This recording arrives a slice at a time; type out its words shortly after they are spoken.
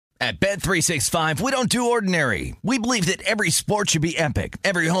At Bet365, we don't do ordinary. We believe that every sport should be epic.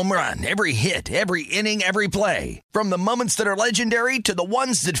 Every home run, every hit, every inning, every play. From the moments that are legendary to the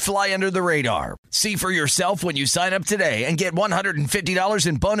ones that fly under the radar. See for yourself when you sign up today and get $150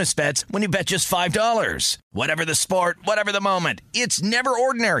 in bonus bets when you bet just $5. Whatever the sport, whatever the moment, it's never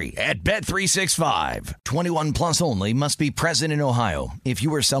ordinary at Bet365. 21 plus only. Must be present in Ohio. If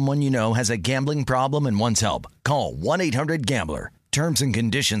you or someone you know has a gambling problem and wants help, call 1-800-GAMBLER. Terms and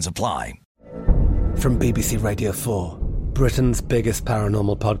conditions apply. From BBC Radio 4, Britain's biggest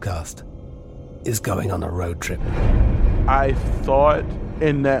paranormal podcast is going on a road trip. I thought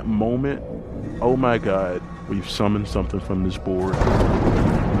in that moment, oh my God, we've summoned something from this board.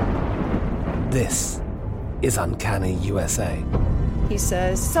 This is Uncanny USA. He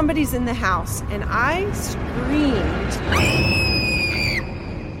says, somebody's in the house, and I screamed.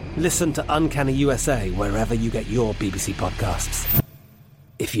 Listen to Uncanny USA wherever you get your BBC podcasts,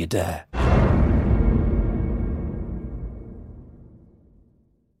 if you dare.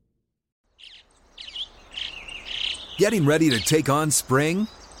 Getting ready to take on spring?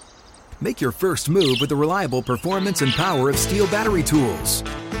 Make your first move with the reliable performance and power of Steel battery tools.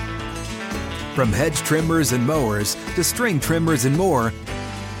 From hedge trimmers and mowers to string trimmers and more,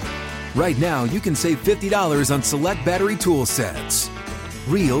 right now you can save $50 on select battery tool sets.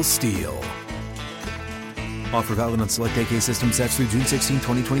 Real Steel. Offer valid on select AK system sets through June 16,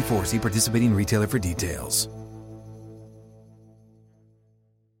 2024. See participating retailer for details.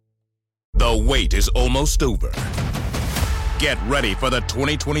 The wait is almost over. Get ready for the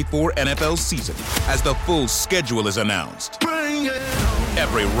 2024 NFL season as the full schedule is announced.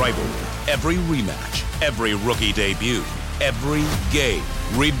 Every rivalry, every rematch, every rookie debut, every game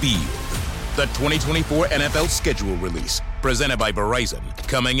revealed. The 2024 NFL schedule release, presented by Verizon,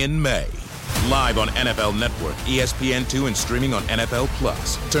 coming in May. Live on NFL Network, ESPN2, and streaming on NFL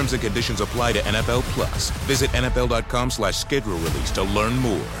Plus. Terms and conditions apply to NFL Plus. Visit NFL.com/schedule release to learn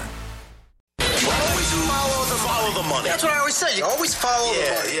more. Always follow the money. That's what I always say. You always follow the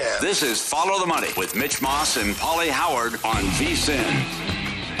money. Yeah. This is Follow the Money with Mitch Moss and Paulie Howard on VSiN.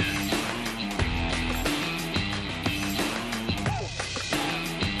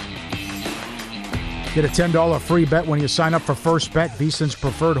 Get a $10 free bet when you sign up for First Bet, VSiN's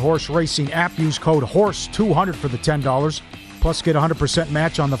preferred horse racing app. Use code HORSE200 for the $10. Plus, get a 100%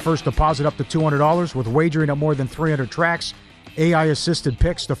 match on the first deposit up to $200 with wagering at more than 300 tracks. AI-assisted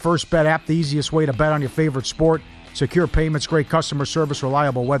picks, the First Bet app, the easiest way to bet on your favorite sport. Secure payments, great customer service,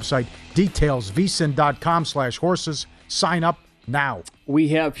 reliable website. Details, vsin.com/horses. Sign up now. We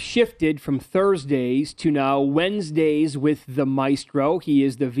have shifted from Thursdays to now Wednesdays with the Maestro. He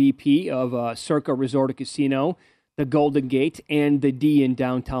is the VP of Circa Resort and Casino, the Golden Gate, and the D in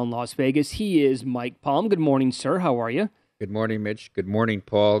downtown Las Vegas. He is Mike Palm. Good morning, sir. How are you? Good morning, Mitch. Good morning,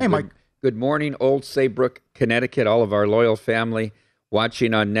 Paul. Hey, Mike. Good morning, Old Saybrook, Connecticut, all of our loyal family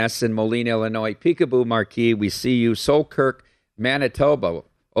watching on Ness in Moline, Illinois. Peekaboo Marquee, we see you. Selkirk, Manitoba.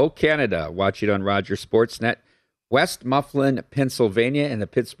 Canada, watching on Rogers Sportsnet. West Mifflin, Pennsylvania, and the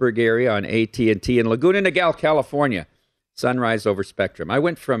Pittsburgh area on AT&T, and Laguna Niguel, California, Sunrise over Spectrum. I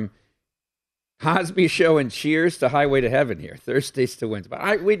went from Cosby Show and Cheers to Highway to Heaven here, Thursdays to Wednesdays.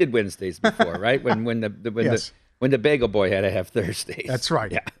 But we did Wednesdays before, right? When the Bagel Boy had to have Thursdays. That's right.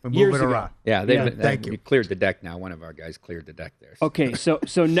 Yeah, we move it around. Yeah, thank you. Cleared the deck now. One of our guys cleared the deck there. Okay, so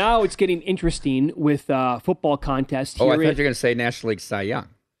now it's getting interesting with football contest. I thought you were going to say National League Cy Young.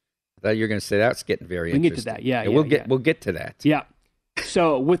 I thought you were going to say that's getting very interesting. We can get to that, We'll get to that. Yeah.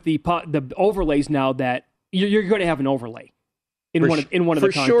 So with the overlays now that you're going to have an overlay in one of the contests.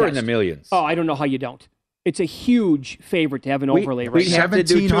 For sure in the millions. Oh, I don't know how you don't. It's a huge favorite to have an overlay right now.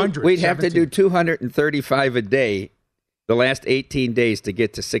 We'd have to do 235 a day the last 18 days to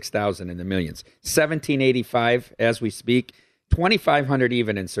get to 6,000 in the millions. 1,785 as we speak, 2,500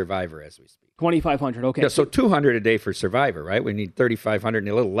 even in Survivor as we speak. 2,500, okay. Yeah, so 200 a day for Survivor, right? We need 3,500 and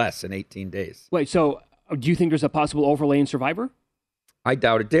a little less in 18 days. Wait, so do you think there's a possible overlay in Survivor? I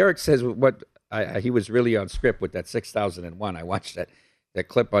doubt it. Derek says he was really on script with that 6,001. I watched that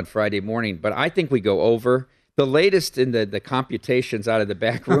clip on Friday morning, but I think we go over. The latest in the computations out of the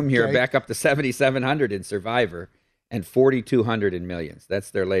back room here, back up to 7,700 in Survivor and 4,200 in millions. That's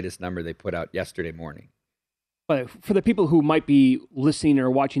their latest number they put out yesterday morning. But for the people who might be listening or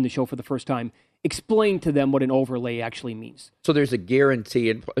watching the show for the first time, explain to them what an overlay actually means. So there's a guarantee,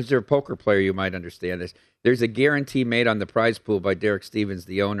 and as you're a poker player, you might understand this. There's a guarantee made on the prize pool by Derek Stevens,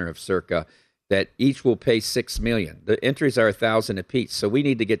 the owner of Circa, that each will pay $6 million. The entries are 1,000 apiece, so we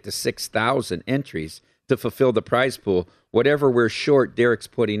need to get to 6,000 entries to fulfill the prize pool. Whatever we're short, Derek's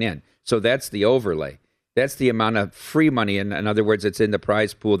putting in. So that's the overlay. That's the amount of free money. In other words, it's in the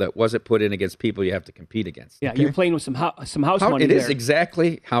prize pool that wasn't put in against people you have to compete against. Yeah, you're playing with some house money. It is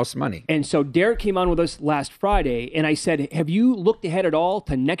exactly house money. And so Derek came on with us last Friday, and I said, have you looked ahead at all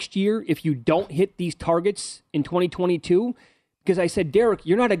to next year if you don't hit these targets in 2022? Because I said, Derek,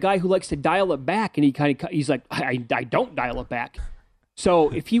 you're not a guy who likes to dial it back. And he's like, I don't dial it back. So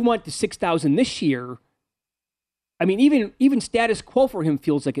if he went to 6,000 this year, I mean, even status quo for him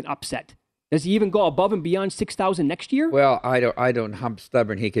feels like an upset. Does he even go above and beyond 6,000 next year? Well, I don't how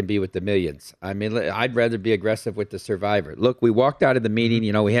stubborn he can be with the millions. I mean, I'd rather be aggressive with the Survivor. Look, we walked out of the meeting.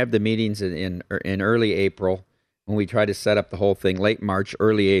 You know, we have the meetings in early April when we try to set up the whole thing, late March,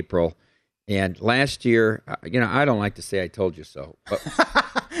 early April. And last year, I don't like to say I told you so,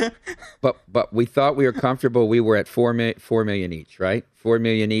 but we thought we were comfortable. We were at $4 million each, right? $4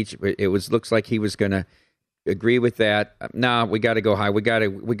 million each. Looks like he was going to agree with that. No, we got to go high. We got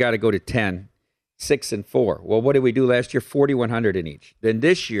to go to 10, 6 and 4. Well, what did we do last year? 4,100 in each. Then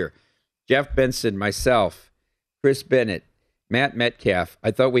this year, Jeff Benson, myself, Chris Bennett, Matt Metcalf.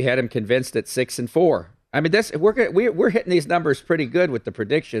 I thought we had him convinced at 6 and 4. I mean, we're hitting these numbers pretty good with the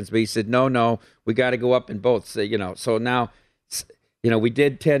predictions. But he said, no, we got to go up in both. So now, we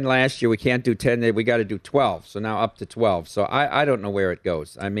did 10 last year. We can't do 10. We got to do 12. So now up to 12. So I don't know where it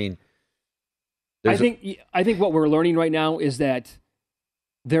goes. I mean. I think what we're learning right now is that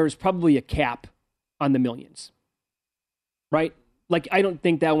there's probably a cap on the millions, right? Like, I don't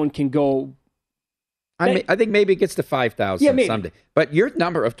think that one can go. I think maybe it gets to 5,000 someday. But your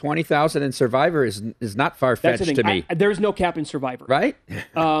number of 20,000 in Survivor is not far-fetched to me. There's no cap in Survivor. Right?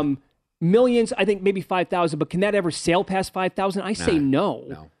 Millions, I think maybe 5,000, but can that ever sail past 5,000? I say no.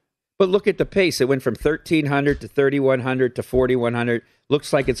 No. But look at the pace. It went from 1,300 to 3,100 to 4,100.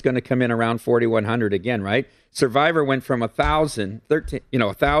 Looks like it's going to come in around 4,100 again, right? Survivor went from 1,000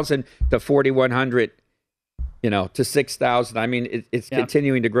 to 4,100, to 6,000. I mean, it's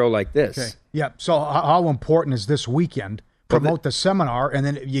continuing to grow like this. Okay. Yeah. So how important is this weekend? Promote the seminar, and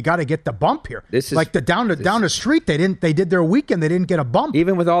then you got to get the bump here. This is like down the street. They did their weekend. They didn't get a bump.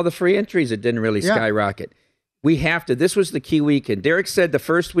 Even with all the free entries, it didn't really skyrocket. We have to. This was the key weekend. Derek said the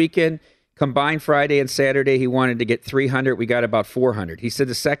first weekend, combined Friday and Saturday, he wanted to get 300. We got about 400. He said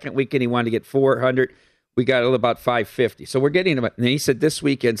the second weekend he wanted to get 400. We got about 550. So we're getting about. And he said this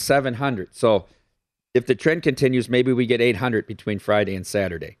weekend 700. So if the trend continues, maybe we get 800 between Friday and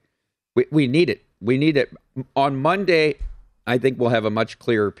Saturday. We need it. We need it. On Monday, I think we'll have a much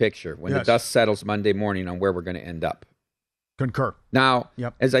clearer picture when the dust settles Monday morning on where we're going to end up. Concur. Now,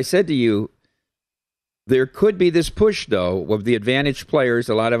 as I said to you, there could be this push, though, of the advantaged players,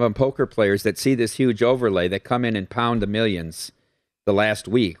 a lot of them poker players, that see this huge overlay, that come in and pound the millions the last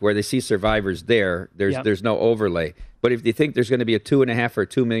week, where they see Survivors there's no overlay. But if you think there's going to be a $2.5 or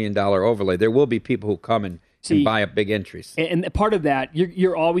 $2 million overlay, there will be people who come and buy up big entries. And part of that,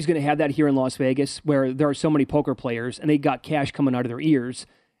 you're always going to have that here in Las Vegas, where there are so many poker players, and they got cash coming out of their ears,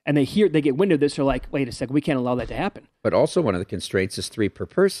 and they get wind of this, they're like, wait a second, we can't allow that to happen. But also one of the constraints is 3 per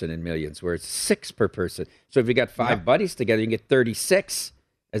person in millions, where it's 6 per person. So if you got 5 buddies together, you can get 36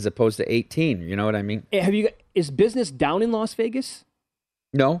 as opposed to 18. You know what I mean? Is business down in Las Vegas?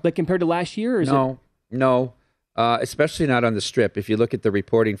 No. Like compared to last year? Or is No. Especially not on the Strip. If you look at the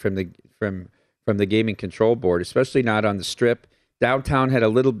reporting from the Gaming Control Board, especially not on the Strip. Downtown had a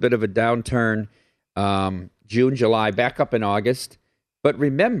little bit of a downturn June, July, back up in August. But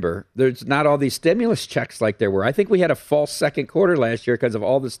remember, there's not all these stimulus checks like there were. I think we had a false second quarter last year because of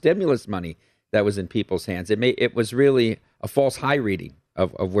all the stimulus money that was in people's hands. It was really a false high reading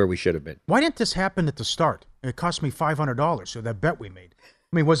of where we should have been. Why didn't this happen at the start? It cost me $500, so that bet we made.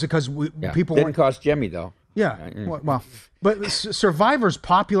 I mean, was it because people didn't cost Jimmy, though. Yeah, well, but Survivor's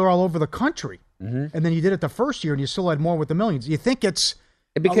popular all over the country. Mm-hmm. And then you did it the first year, and you still had more with the millions. You think it's...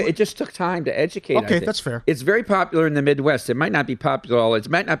 Because it just took time to educate. Okay, that's fair. It's very popular in the Midwest. It might not be popular. It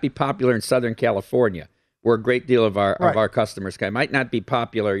might not be popular in Southern California, where a great deal of our customers come. It might not be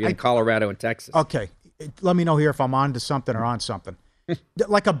popular in Colorado and Texas. Okay, let me know here if I'm on to something or on something.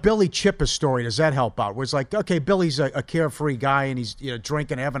 Like a Billy Chippa story, does that help out? Where it's like, okay, Billy's a carefree guy, and he's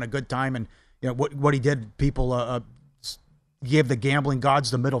drinking, having a good time, and what he did, people gave the gambling gods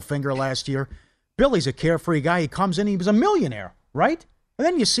the middle finger last year. Billy's a carefree guy. He comes in, he was a millionaire, right? And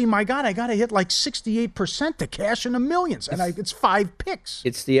then you see, my God, I got to hit like 68% to cash in the millions. And it's 5 picks.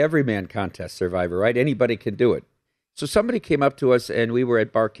 It's the everyman contest, Survivor, right? Anybody can do it. So somebody came up to us, and we were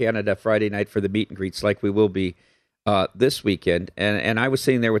at Bar Canada Friday night for the meet and greets, like we will be this weekend. And I was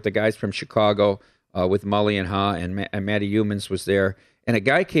sitting there with the guys from Chicago, with Mully and Ha, and Matty Humans was there. And a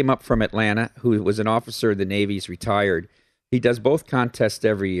guy came up from Atlanta who was an officer of the Navy. He's retired. He does both contests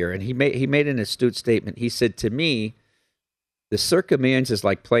every year, and he made an astute statement. He said, to me, the Circa Millions is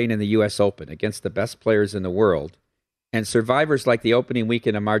like playing in the U.S. Open against the best players in the world, and Survivor's like the opening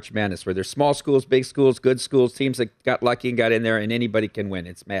weekend of March Madness, where there's small schools, big schools, good schools, teams that got lucky and got in there, and anybody can win.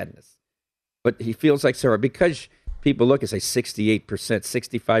 It's madness. But he feels like Survivor, because people look and say 68%,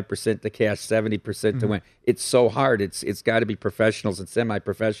 65% to cash, 70% to win. It's so hard. It's got to be professionals and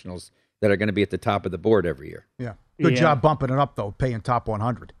semi-professionals that are going to be at the top of the board every year. Yeah. Good job bumping it up, though, paying top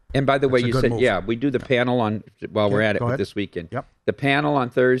 100. And by the way, you said, move. we do the panel we're at it this weekend. Yep. The panel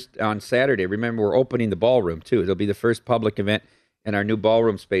on Saturday, remember, we're opening the ballroom, too. It'll be the first public event in our new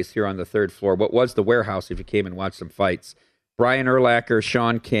ballroom space here on the third floor. What was the warehouse if you came and watched some fights? Brian Urlacher,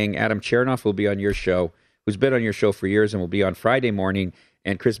 Sean King, Adam Chernoff will be on your show, who's been on your show for years and will be on Friday morning,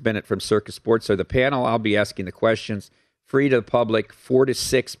 and Chris Bennett from Circus Sports. So the panel, I'll be asking the questions, free to the public, 4 to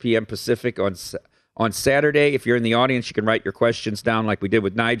 6 p.m. Pacific on Saturday. If you're in the audience, you can write your questions down like we did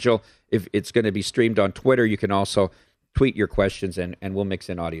with Nigel. If it's going to be streamed on Twitter, you can also tweet your questions, and we'll mix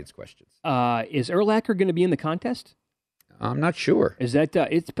in audience questions. Is Urlacher going to be in the contest? I'm not sure. Is that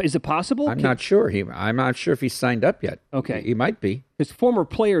is it possible? I'm not sure. I'm not sure if he's signed up yet. Okay. He might be. Because former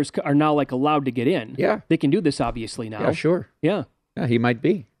players are now allowed to get in. Yeah. They can do this obviously now. Yeah, sure. Yeah. Yeah, he might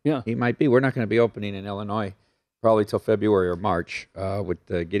be. Yeah. He might be. We're not going to be opening in Illinois probably till February or March with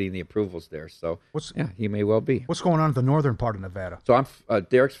getting the approvals there. So, he may well be. What's going on at the northern part of Nevada? So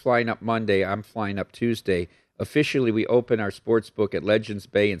Derek's flying up Monday. I'm flying up Tuesday. Officially, we open our sports book at Legends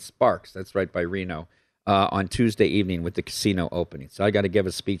Bay and Sparks. That's right by Reno. On Tuesday evening with the casino opening. So I got to give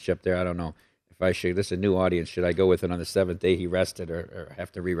a speech up there. I don't know if I should. This is a new audience. Should I go with it on the 7th day he rested or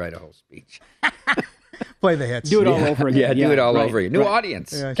have to rewrite a whole speech? Play the hits. Do it all over again. Do it all over again. New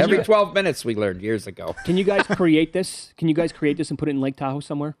audience. Yeah, Every 12 minutes we learned years ago. Can you guys create this? Can you guys create this and put it in Lake Tahoe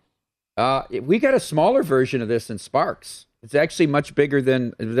somewhere? We got a smaller version of this in Sparks. It's actually much bigger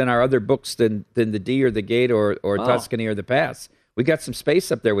than our other books than the D or the Gate or Tuscany or the Pass. We got some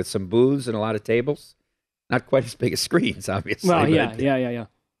space up there with some booths and a lot of tables. Not quite as big as screens, obviously. Well, yeah.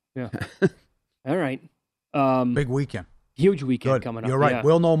 All right. Big weekend. Huge weekend Good. coming up. You're right. Yeah.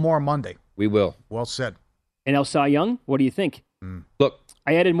 We'll know more Monday. We will. Well said. And El Cy Young, what do you think? Look.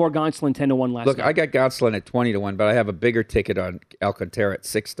 I added more Gonsolin 10-1 last night. Look, I got Gonsolin at 20-1, but I have a bigger ticket on Alcantara at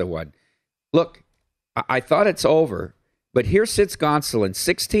 6-1. Look, I thought it's over, but here sits Gonsolin,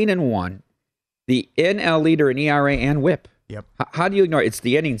 16-1, the NL leader in ERA and WHIP. Yep. How do you ignore it? It's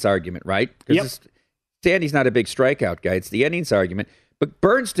the innings argument, right? Because Sandy's not a big strikeout guy. It's the innings argument. But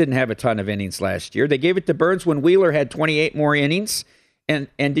Burns didn't have a ton of innings last year. They gave it to Burns when Wheeler had 28 more innings. And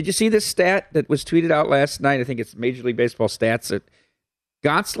did you see this stat that was tweeted out last night? I think it's Major League Baseball stats.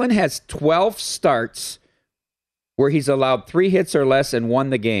 Gonsolin has 12 starts where he's allowed 3 hits or less and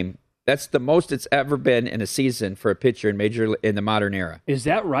won the game. That's the most it's ever been in a season for a pitcher in the modern era. Is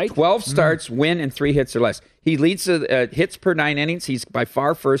that right? 12 starts, win, and 3 hits or less. He leads hits per 9 innings. He's by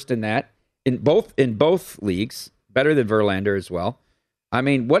far first in that in both leagues. Better than Verlander as well. I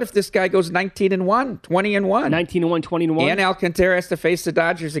mean, what if this guy goes 19-1, 20-1? 19-1, 20-1. And Alcantara has to face the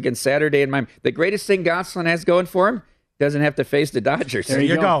Dodgers again Saturday in Miami. The greatest thing Gonsolin has going for him, doesn't have to face the Dodgers. There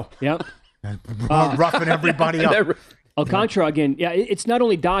you go. Yep. Roughing everybody up. Alcantara again. Yeah, it's not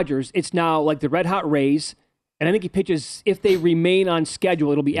only Dodgers. It's now like the Red Hot Rays, and I think he pitches, if they remain on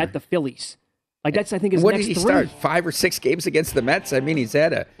schedule, it'll be at the Phillies. Like that's, I think, his what next did he 3. start? 5 or 6 games against the Mets? I mean, he's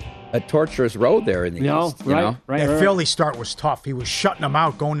had a torturous road there in the East. Right. That Philly start was tough. He was shutting them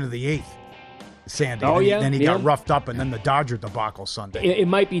out going into the 8th. Sandy. Then he got roughed up, and then the Dodger debacle Sunday. It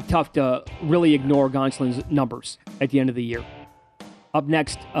might be tough to really ignore Gonsolin's numbers at the end of the year. Up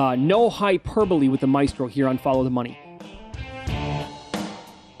next, no hyperbole with the Maestro here on Follow the Money.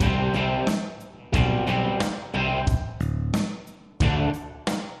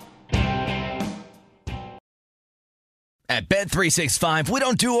 At Bet365, we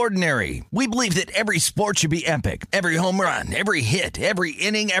don't do ordinary. We believe that every sport should be epic. Every home run, every hit, every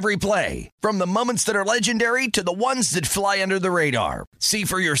inning, every play. From the moments that are legendary to the ones that fly under the radar. See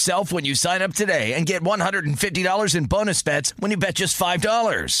for yourself when you sign up today and get $150 in bonus bets when you bet just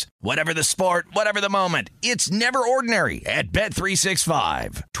 $5. Whatever the sport, whatever the moment, it's never ordinary at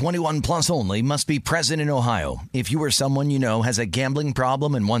Bet365. 21 plus only. Must be present in Ohio. If you or someone you know has a gambling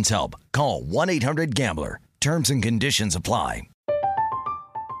problem and wants help, call 1-800-GAMBLER. Terms and conditions apply.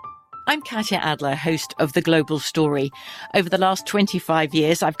 I'm Katya Adler, host of The Global Story. Over the last 25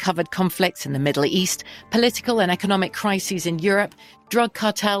 years, I've covered conflicts in the Middle East, political and economic crises in Europe, drug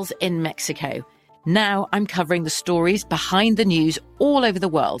cartels in Mexico. Now I'm covering the stories behind the news all over the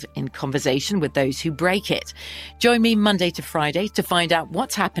world in conversation with those who break it. Join me Monday to Friday to find out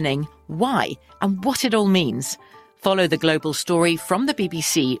what's happening, why, and what it all means. Follow The Global Story from the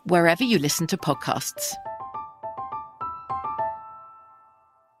BBC wherever you listen to podcasts.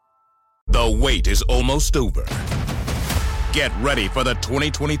 The wait is almost over. Get ready for the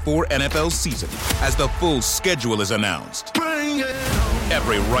 2024 NFL season as the full schedule is announced.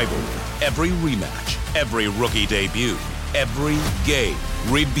 Every rivalry, every rematch, every rookie debut, every game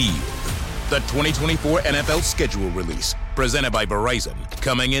revealed. The 2024 NFL schedule release, presented by Verizon,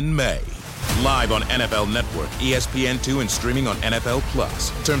 coming in May. Live on NFL Network, ESPN2, and streaming on NFL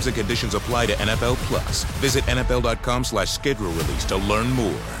Plus. Terms and conditions apply to NFL Plus. Visit NFL.com/schedule release to learn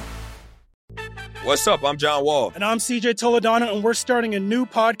more. What's up? I'm John Wall. And I'm CJ Toledano, and we're starting a new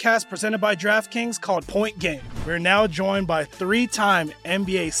podcast presented by DraftKings called Point Game. We're now joined by 3-time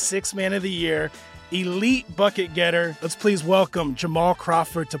NBA Sixth Man of the Year, elite bucket getter. Let's please welcome Jamal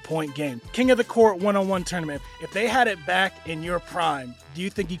Crawford to Point Game. King of the Court one-on-one tournament. If they had it back in your prime, do you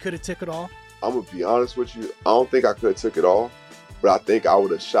think you could have took it all? I'm going to be honest with you. I don't think I could have took it all, but I think I would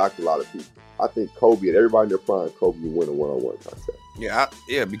have shocked a lot of people. I think Kobe and everybody in their prime, Kobe would win a one-on-one contest. Yeah,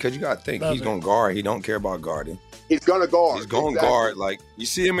 because you got to think. He's going to guard. He don't care about guarding. He's going to guard. He's going to guard. Like, you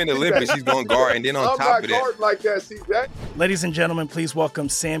see him in the Olympics, he's going to guard. And then on top of that. I'm not guarding like that, CJ. Ladies and gentlemen, please welcome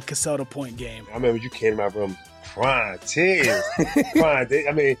Sam Cassell to Point Game. I remember you came out from prime 10. I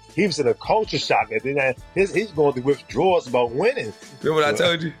mean, he was in a culture shock. And then he's going through withdrawals about winning. Remember what I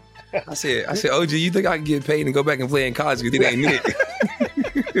told you? I said, OG, you think I can get paid and go back and play in college because it ain't it?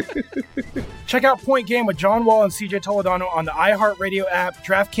 Check out Point Game with John Wall and CJ Toledano on the iHeartRadio app,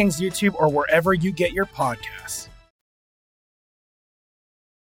 DraftKings YouTube, or wherever you get your podcasts.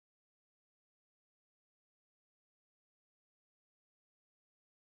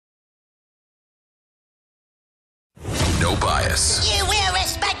 No bias. You will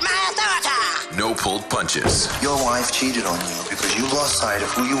respect my authority. No pulled punches. Your wife cheated on you because you lost sight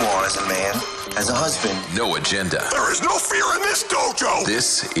of who you are as a man, as a husband. No agenda. There is no fear in this dojo.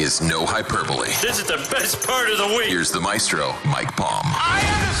 This is no hyperbole. This is the best part of the week. Here's the maestro, Mike Baum. I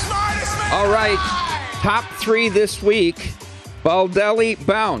am the smartest man. All right, top 3 this week. Baldelli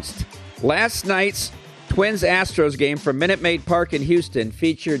bounced. Last night's Twins-Astros game from Minute Maid Park in Houston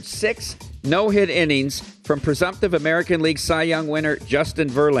featured 6 no-hit innings from presumptive American League Cy Young winner Justin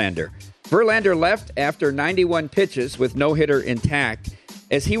Verlander. Verlander left after 91 pitches with no-hitter intact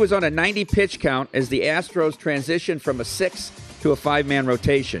as he was on a 90-pitch count as the Astros transitioned from a 6 to a 5-man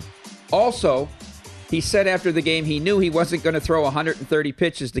rotation. Also, he said after the game he knew he wasn't going to throw 130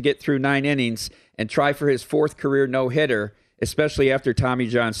 pitches to get through 9 innings and try for his 4th career no-hitter, especially after Tommy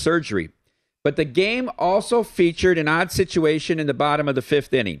John surgery. But the game also featured an odd situation in the bottom of the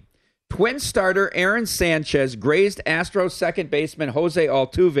 5th inning. Twins starter Aaron Sanchez grazed Astros second baseman Jose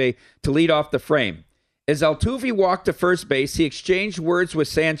Altuve to lead off the frame. As Altuve walked to first base, he exchanged words with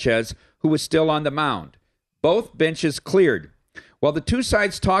Sanchez, who was still on the mound. Both benches cleared. While the two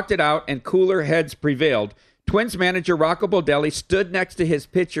sides talked it out and cooler heads prevailed, Twins manager Rocco Baldelli stood next to his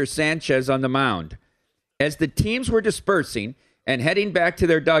pitcher Sanchez on the mound. As the teams were dispersing and heading back to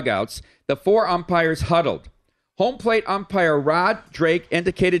their dugouts, the 4 umpires huddled. Home plate umpire Rod Drake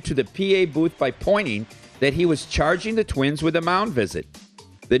indicated to the PA booth by pointing that he was charging the Twins with a mound visit.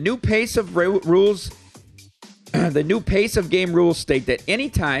 The new pace of game rules state that any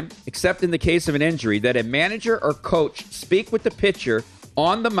time, except in the case of an injury, that a manager or coach speak with the pitcher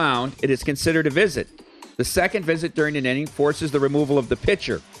on the mound, it is considered a visit. The second visit during an inning forces the removal of the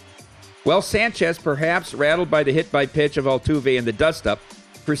pitcher. Well, Sanchez, perhaps rattled by the hit by pitch of Altuve and the dust-up,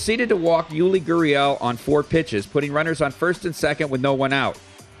 proceeded to walk Yuli Gurriel on 4 pitches, putting runners on first and second with no one out.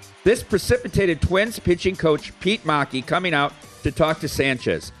 This precipitated Twins pitching coach Pete Mackey coming out to talk to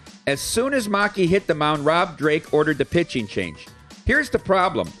Sanchez. As soon as Mackey hit the mound, Rob Drake ordered the pitching change. Here's the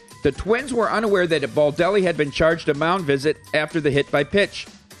problem. The Twins were unaware that Baldelli had been charged a mound visit after the hit by pitch.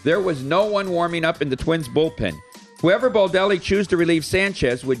 There was no one warming up in the Twins bullpen. Whoever Baldelli chose to relieve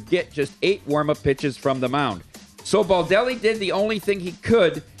Sanchez would get just 8 warm-up pitches from the mound. So Baldelli did the only thing he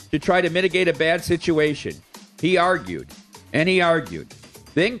could to try to mitigate a bad situation. He argued, and he argued.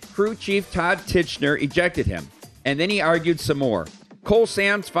 Then crew chief Todd Tichenor ejected him, and then he argued some more. Cole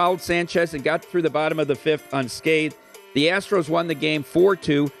Sams fouled Sanchez and got through the bottom of the 5th unscathed. The Astros won the game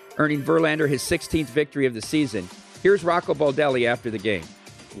 4-2, earning Verlander his 16th victory of the season. Here's Rocco Baldelli after the game.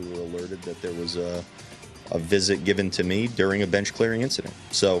 We were alerted that there was a visit given to me during a bench clearing incident.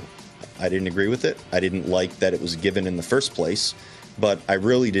 So I didn't agree with it. I didn't like that it was given in the first place, but I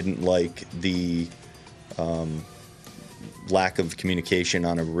really didn't like the lack of communication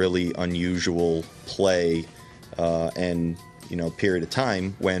on a really unusual play and period of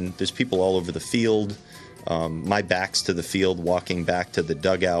time when there's people all over the field. My back's to the field, walking back to the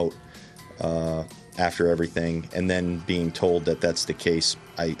dugout. after everything, and then being told that that's the case,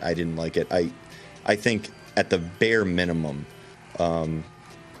 I didn't like it. I think at the bare minimum,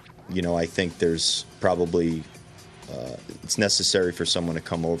 I think there's probably it's necessary for someone to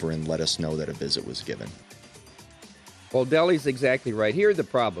come over and let us know that a visit was given. Well, Deli's exactly right. Here are the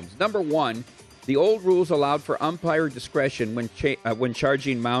problems. Number one, the old rules allowed for umpire discretion when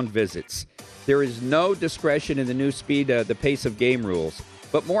charging mound visits. There is no discretion in the new the pace of game rules.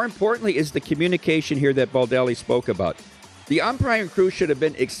 But more importantly is the communication here that Baldelli spoke about. The umpiring crew should have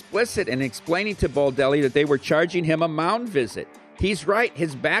been explicit in explaining to Baldelli that they were charging him a mound visit. He's right.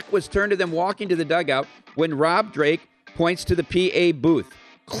 His back was turned to them walking to the dugout when Rob Drake points to the PA booth.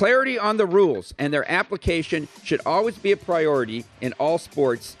 Clarity on the rules and their application should always be a priority in all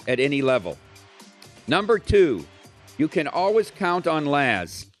sports at any level. Number two, you can always count on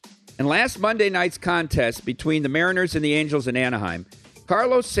Laz. In last Monday night's contest between the Mariners and the Angels in Anaheim,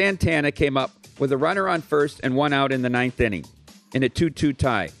 Carlos Santana came up with a runner on first and one out in the ninth inning in a 2-2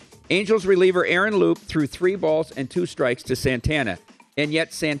 tie. Angels reliever Aaron Loup threw 3 balls and 2 strikes to Santana, and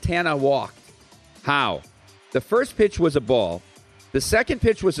yet Santana walked. How? The first pitch was a ball. The second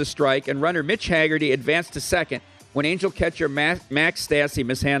pitch was a strike, and runner Mitch Haggerty advanced to second when Angel catcher Max Stassi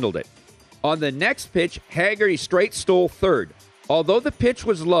mishandled it. On the next pitch, Haggerty straight stole third. Although the pitch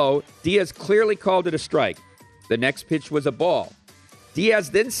was low, Diaz clearly called it a strike. The next pitch was a ball.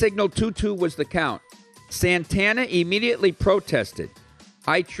 Diaz then signaled 2-2 was the count. Santana immediately protested.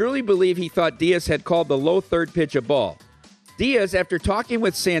 I truly believe he thought Diaz had called the low third pitch a ball. Diaz, after talking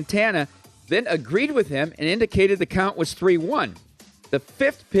with Santana, then agreed with him and indicated the count was 3-1. The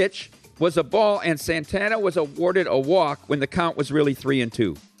fifth pitch was a ball, and Santana was awarded a walk when the count was really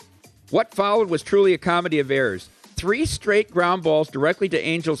 3-2. What followed was truly a comedy of errors. 3 straight ground balls directly to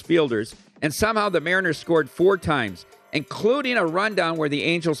Angels fielders, and somehow the Mariners scored 4 times, including a rundown where the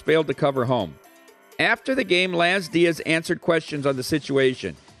Angels failed to cover home. After the game, Laz Diaz answered questions on the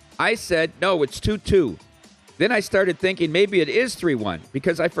situation. I said, no, it's 2-2. Then I started thinking maybe it is 3-1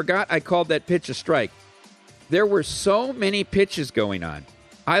 because I forgot I called that pitch a strike. There were so many pitches going on.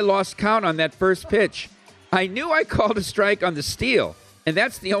 I lost count on that first pitch. I knew I called a strike on the steal, and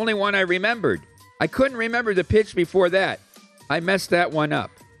that's the only one I remembered. I couldn't remember the pitch before that. I messed that one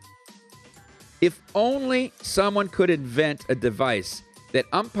up. If only someone could invent a device that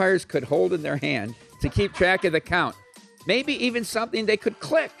umpires could hold in their hand to keep track of the count. Maybe even something they could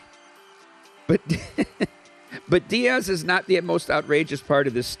click. But Diaz is not the most outrageous part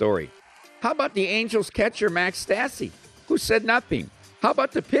of this story. How about the Angels catcher, Max Stassi, who said nothing? How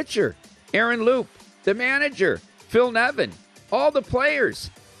about the pitcher, Aaron Loup, the manager, Phil Nevin, all the players,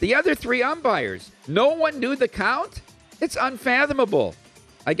 the other 3 umpires? No one knew the count? It's unfathomable.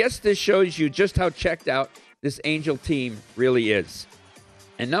 I guess this shows you just how checked out this Angel team really is.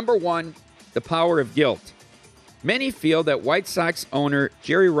 And number one, the power of guilt. Many feel that White Sox owner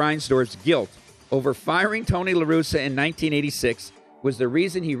Jerry Reinsdorf's guilt over firing Tony La Russa in 1986 was the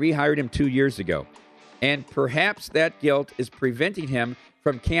reason he rehired him 2 years ago. And perhaps that guilt is preventing him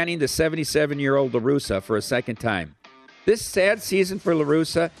from canning the 77-year-old La Russa for a second time. This sad season for La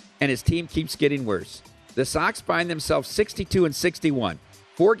Russa and his team keeps getting worse. The Sox find themselves 62-61,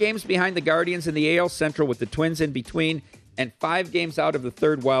 4 games behind the Guardians in the AL Central with the Twins in between, and 5 games out of the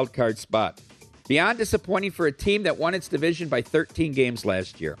third wild card spot. Beyond disappointing for a team that won its division by 13 games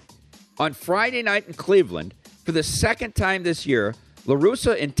last year. On Friday night in Cleveland, for the second time this year, La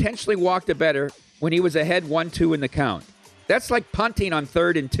Russa intentionally walked a better when he was ahead 1-2 in the count. That's like punting on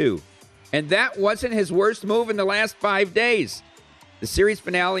 3rd and 2. And that wasn't his worst move in the last 5 days. The series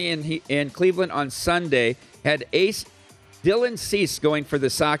finale in Cleveland on Sunday had ace Dylan Cease going for the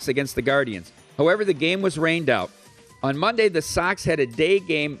Sox against the Guardians. However, the game was rained out. On Monday, the Sox had a day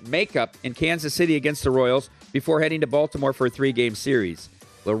game makeup in Kansas City against the Royals before heading to Baltimore for a 3-game series.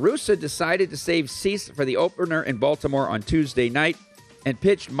 La Russa decided to save Cease for the opener in Baltimore on Tuesday night and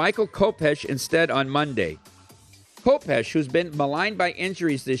pitched Michael Kopech instead on Monday. Kopech, who's been maligned by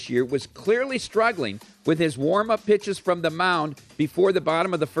injuries this year, was clearly struggling with his warm-up pitches from the mound before the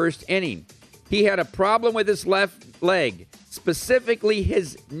bottom of the first inning. He had a problem with his left leg, specifically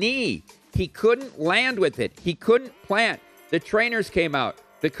his knee. He couldn't land with it. He couldn't plant. The trainers came out.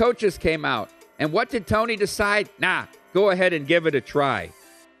 The coaches came out. And what did Tony decide? Go ahead and give it a try.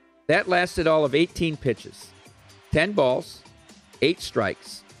 That lasted all of 18 pitches. 10 balls, 8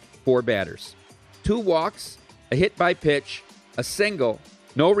 strikes, 4 batters. 2 walks, a hit by pitch, a single,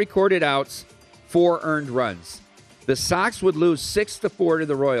 no recorded outs, 4 earned runs. The Sox would lose 6-4 to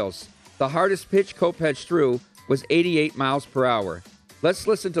the Royals. The hardest pitch Kopech threw was 88 miles per hour. Let's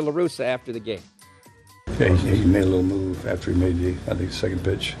listen to La Russa after the game. Yeah, he made a little move after he made the second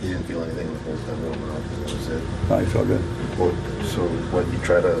pitch. You didn't feel anything the whole time? Was it? No, he felt good. You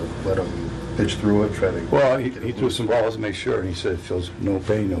try to let him pitch through it? Well, he threw some balls to make sure, and he said it feels no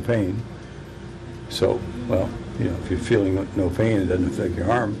pain, no pain. So, well, if you're feeling no pain, it doesn't affect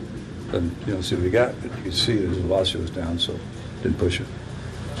your arm, then, see what we got. But you can see his velocity was down, so didn't push it.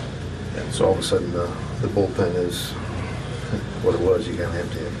 And so all of a sudden, the bullpen is what it was. You got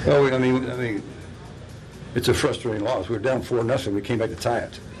empty. Well, I mean, it's a frustrating loss. We were down 4-0. We came back to tie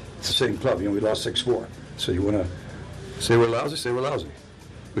it. It's the same club. We lost 6-4. So you want to say we're lousy? Say we're lousy.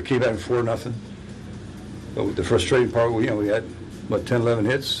 We came back 4-0. But the frustrating part, we had 10, 11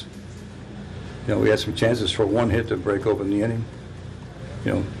 hits. We had some chances for one hit to break open the inning.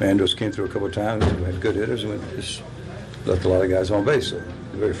 Andros came through a couple of times. We had good hitters, and we just left a lot of guys on base. So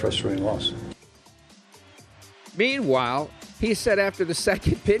a very frustrating loss. Meanwhile, he said after the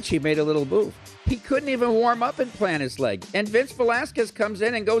second pitch, he made a little move. He couldn't even warm up and plant his leg. And Vince Velasquez comes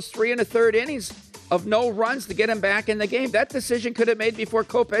in and goes 3 1/3 innings of no runs to get him back in the game. That decision could have made before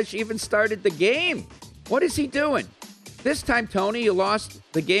Kopech even started the game. What is he doing? This time, Tony, you lost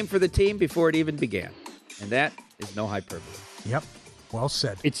the game for the team before it even began. And that is no hyperbole. Yep. Well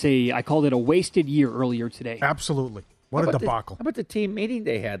said. I called it a wasted year earlier today. Absolutely. What a debacle. How about the team meeting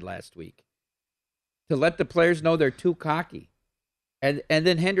they had last week? To let the players know they're too cocky. And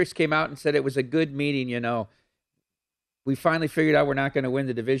then Hendricks came out and said it was a good meeting, We finally figured out we're not going to win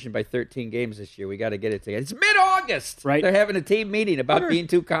the division by 13 games this year. We got to get it together. It's mid-August. Right. They're having a team meeting about being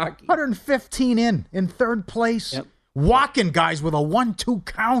too cocky. 115 in third place. Yep. Walking guys with a 1-2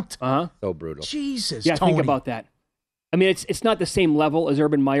 count. Uh-huh. So brutal. Jesus, yeah, Tony. think about that. I mean, it's not the same level as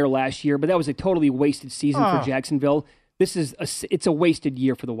Urban Meyer last year, but that was a totally wasted season for Jacksonville. It's a wasted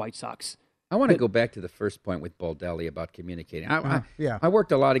year for the White Sox. I want to go back to the first point with Baldelli about communicating. I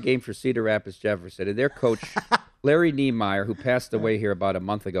worked a lot of games for Cedar Rapids Jefferson, and their coach, Larry Niemeyer, who passed away here about a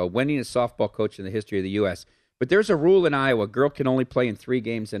month ago, winningest softball coach in the history of the U.S. But there's a rule in Iowa, a girl can only play in 3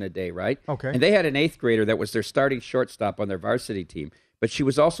 games in a day, right? Okay. And they had an 8th grader that was their starting shortstop on their varsity team, but she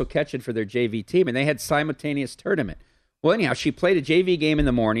was also catching for their JV team, and they had simultaneous tournament. Well, anyhow, she played a JV game in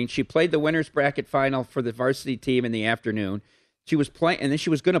the morning. She played the winner's bracket final for the varsity team in the afternoon. She was playing, and then she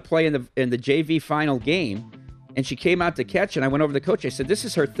was going to play in the JV final game, and she came out to catch, and I went over to the coach. I said, this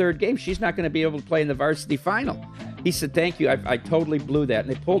is her 3rd game. She's not going to be able to play in the varsity final. He said, thank you. I totally blew that. And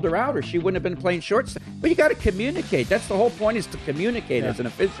they pulled her out, or she wouldn't have been playing shortstop. But you got to communicate. That's the whole point, is to communicate as an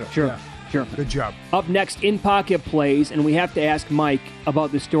official. Sure. Good job. Up next, In Pocket plays, and we have to ask Mike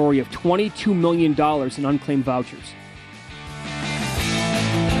about the story of $22 million in unclaimed vouchers.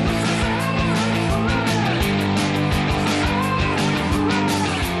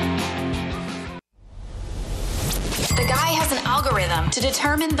 The guy has an algorithm to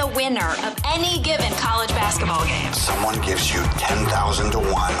determine the winner of any given college basketball game. Someone gives you 10,000 to 1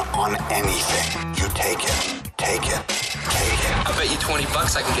 on anything. You take it. Take it. Take it. I bet you $20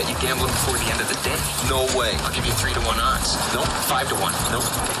 I can get you gambling before the end of the day. No way. I'll give you 3 to 1 odds. Nope. 5 to 1. Nope.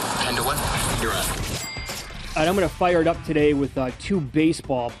 10 to 1. You're on. All right, I'm going to fire it up today with 2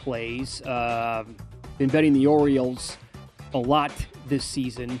 baseball plays. Been betting the Orioles a lot this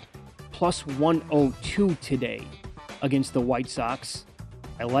season. Plus 102 today against the White Sox.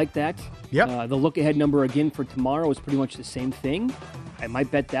 I like that. Yep. The look-ahead number again for tomorrow is pretty much the same thing. I might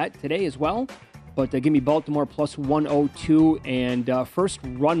bet that today as well. But give me Baltimore plus 102 and first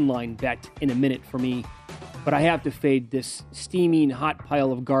run line bet in a minute for me. But I have to fade this steaming hot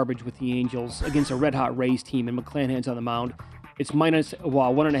pile of garbage with the Angels against a red-hot Rays team, and McClanahan's on the mound. It's minus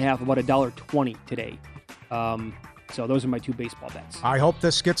 1.5, about $1.20 today. So those are my 2 baseball bets. I hope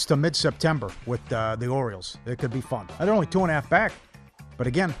this gets to mid-September with the Orioles. It could be fun. They're only 2.5 back. But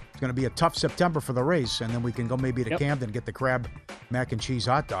again, it's going to be a tough September for the Rays, and then we can go maybe to Camden and get the crab mac and cheese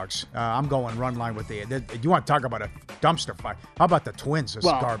hot dogs. I'm going run line with you want to talk about a dumpster fire? How about the Twins? It's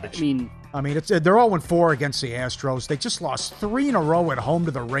garbage. I mean, they're 0-4 against the Astros. They just lost 3 in a row at home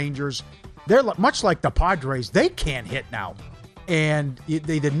to the Rangers. They're much like the Padres. They can't hit now. And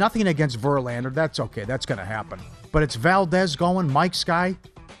they did nothing against Verlander. That's okay. That's going to happen. But it's Valdez going, Mike Sky,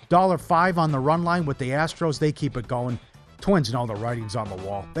 $1.05 on the run line with the Astros. They keep it going. Twins know the writing's on the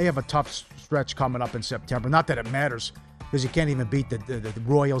wall. They have a tough stretch coming up in September. Not that it matters, because you can't even beat the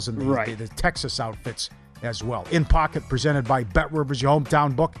Royals and the Texas outfits as well. In Pocket, presented by BetRivers, your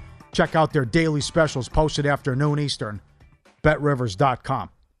hometown book. Check out their daily specials posted after noon Eastern. BetRivers.com.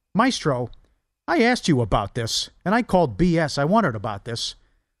 Maestro, I asked you about this, and I called BS. I wondered about this.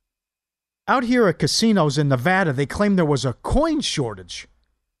 Out here at casinos in Nevada, they claim there was a coin shortage.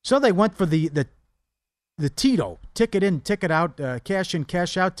 So they went for the Tito, ticket in, ticket out, cash in,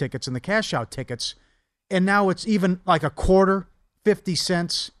 cash out tickets, and the cash out tickets and now it's even like a quarter, 50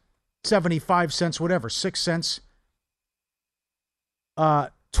 cents, 75 cents, whatever, 6 cents.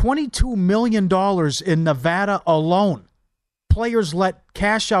 $22 million in Nevada alone. Players let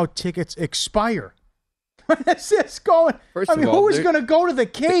cash-out tickets expire. What is this going? Who is going to go to the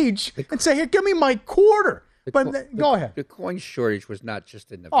cage and say, here, give me my quarter? Go ahead. The coin shortage was not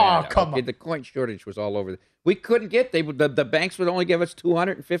just in Nevada. Oh, come on. The coin shortage was all over. We couldn't get, the banks would only give us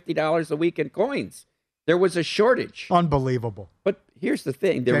 $250 a week in coins. There was a shortage. Unbelievable. But here's the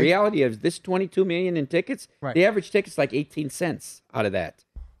thing. The reality of this $22 million in tickets, the average ticket's like 18 cents out of that.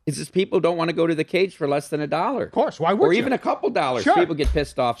 It's just people don't want to go to the cage for less than $1. Of course. Why would or you? even a couple dollars. Sure. People get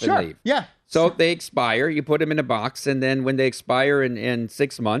pissed off and leave. Yeah. So if they expire, you put them in a box, and then when they expire in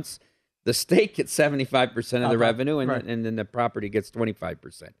 6 months, the state gets 75% of the revenue, and then the property gets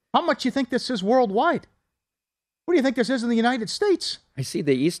 25%. How much do you think this is worldwide? What do you think this is in the United States? I see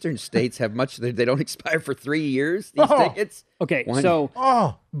the eastern states have much. They don't expire for 3 years, these tickets. Okay,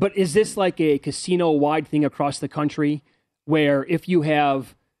 but is this like a casino-wide thing across the country where if you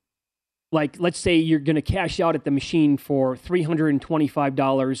have, like, let's say you're going to cash out at the machine for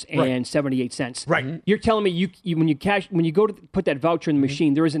 $325.78. Right. You're telling me when you go to put that voucher in the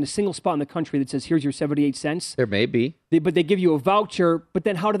machine, there isn't a single spot in the country that says, here's your 78 cents? There may be. But they give you a voucher, but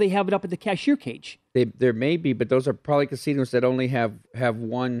then how do they have it up at the cashier cage? There may be, but those are probably casinos that only have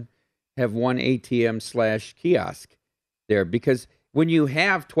one ATM/kiosk there, because when you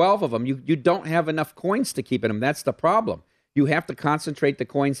have 12 of them, you don't have enough coins to keep in them. That's the problem. You have to concentrate the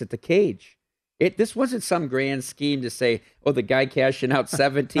coins at the cage. This wasn't some grand scheme to say, oh, the guy cashing out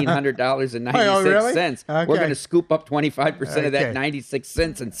 $1,700.96. Okay. We're going to scoop up 25% of that 96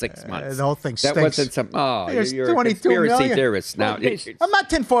 cents in 6 months. The whole thing That stinks. wasn't some, you're a 22 conspiracy million. theorist now. I'm not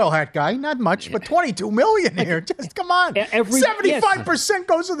tinfoil hat guy, not much, but 22 million here. Just come on. 75%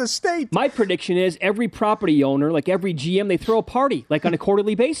 goes to the state. My prediction is every property owner, like every GM, they throw a party, like on a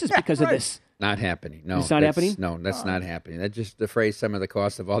quarterly basis because of this. Not happening. No, it's not happening. No, that's not happening. That just defrays some of the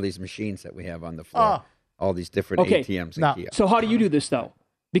cost of all these machines that we have on the floor, all these different ATMs and kiosks. So how do you do this though?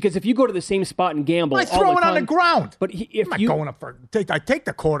 Because if you go to the same spot and gamble, I throw it on the ground. But if I'm not going up for. I take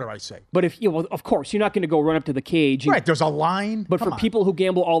the quarter. I say. But of course, you're not going to go run up to the cage. Right. There's a line. But for people who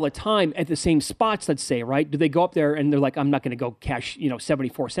gamble all the time at the same spots, let's say, right? Do they go up there and they're like, I'm not going to go cash,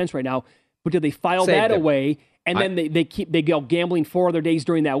 74 cents right now. But do they file that away? And then they go gambling 4 other days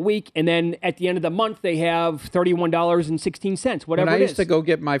during that week, and then at the end of the month they have $31.16, whatever it is. When I used to go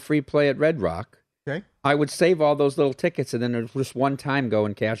get my free play at Red Rock, I would save all those little tickets, and then just one time go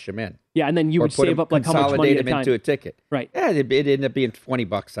and cash them in. Yeah, and then you would save up like how much money at a time? Consolidate them into a ticket. Right. Yeah, it ended up being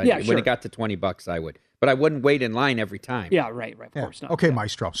 $20. When it got to $20, I would. But I wouldn't wait in line every time. Yeah, right. Of course not. Okay,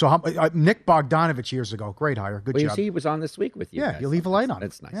 Maestro. So Nick Bogdanovich years ago, great hire, good job. He was on this week with you. Yeah, you leave a light on.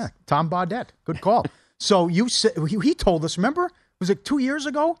 That's nice. Yeah, Tom Baudette, good call. So you said he told us. Remember, was it 2 years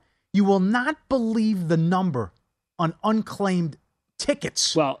ago? You will not believe the number on unclaimed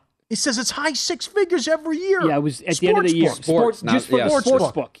tickets. Well, he says it's high 6 figures every year. Yeah, it was at the end of the year. Sports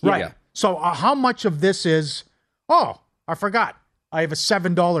book. Right. Yeah. So how much of this is? Oh, I forgot. I have a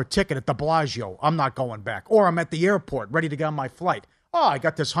 $7 ticket at the Bellagio. I'm not going back. Or I'm at the airport ready to get on my flight. Oh, I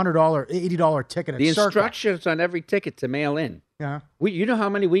got this $100, $80 ticket at The Circle. instructions on every ticket to mail in. Yeah. You know how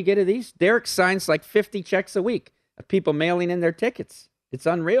many we get of these? Derek signs like 50 checks a week of people mailing in their tickets. It's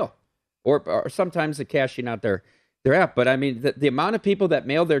unreal. Or sometimes they're cashing out their app. But, I mean, the amount of people that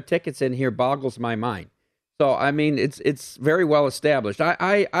mail their tickets in here boggles my mind. So, I mean, it's very well established.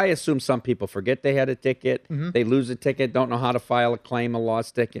 I assume some people forget they had a ticket. Mm-hmm. They lose a ticket, don't know how to file a claim, a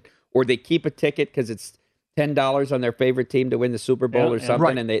lost ticket. Or they keep a ticket because it's $10 on their favorite team to win the Super Bowl or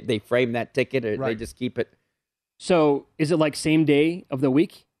something, and they frame that ticket, or they just keep it. So is it like same day of the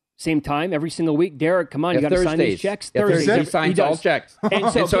week, same time, every single week? Derek, come on, you got to sign these checks. Thursdays. He signs all checks.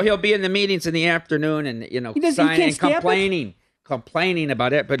 And so he'll be in the meetings in the afternoon and, signing, complaining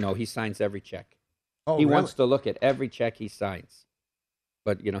about it. But no, he signs every check. Oh, he wants to look at every check he signs.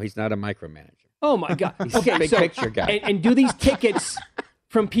 But, he's not a micromanager. Oh, my God. He's a big picture guy. And do these tickets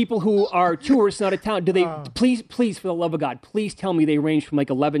from people who are tourists out of town, do they, please, for the love of God, please tell me they range from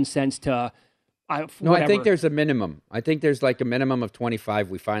like 11 cents to No, I think there's a minimum. I think there's like a minimum of 25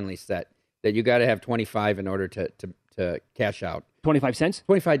 we finally set, that you got to have 25 in order to cash out. 25 cents?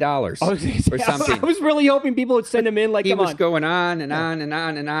 $25 or something. I was really hoping people would send them in like, he was going on and on and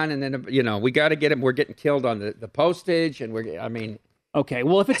on and on. And then, we got to get him. We're getting killed on the postage. And okay,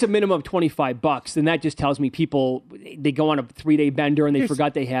 well, if it's a minimum of $25, then that just tells me people, they go on a 3-day bender and they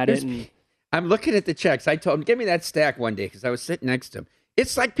forgot they had it. And I'm looking at the checks. I told him, give me that stack one day because I was sitting next to him.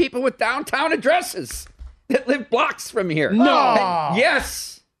 It's like people with downtown addresses that live blocks from here. No.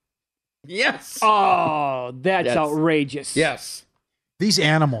 Yes. Yes. Oh, that's Yes. outrageous. Yes. These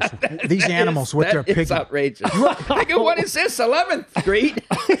animals with their pig. It's outrageous. What is this? 11th Street?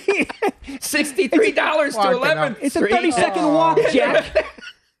 $63 to 11th It's a Street. 30-second walk, Jack.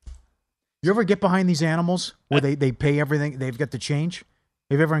 You ever get behind these animals where they pay everything? They've got the change.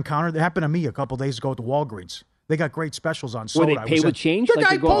 Have you ever encountered? It happened to me a couple days ago at the Walgreens. They got great specials on soda. Where they pay with change? The Like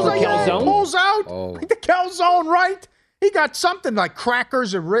guy they go pulls out out, the calzone? pulls out Oh. like the calzone, right? He got something like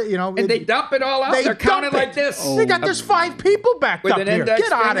crackers and And they dump it all out. They're counting dump it. like this. They got there's 5 people backed With up an here. index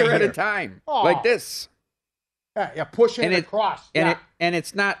Get out of finger here. at a time. Oh. Like this. Yeah, pushing it across. And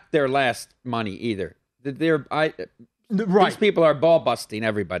it's not their last money either. Right. These people are ball busting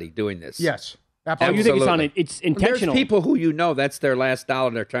everybody doing this. Yes. Oh, Absolutely. you think it's intentional? There's people who that's their last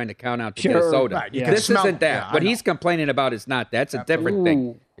dollar they're trying to count out to Sure. get a soda. Right, you can This smell isn't it. that. Yeah, I what know. he's complaining about is not. That's a different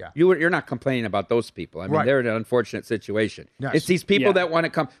thing. Yeah. You're not complaining about those people. I mean, Right. they're in an unfortunate situation. Yes. It's these people Yeah. that want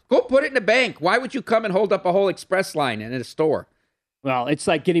to come. Go put it in the bank. Why would you come and hold up a whole express line in a store? Well, it's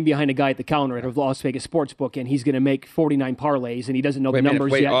like getting behind a guy at the counter at a Las Vegas sportsbook, and he's going to make 49 parlays, and he doesn't know the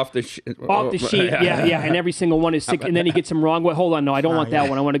numbers yet. Off the sheet. Off the sheet, yeah, and every single one is sick, and then he gets them wrong. Well, hold on, no, I don't want that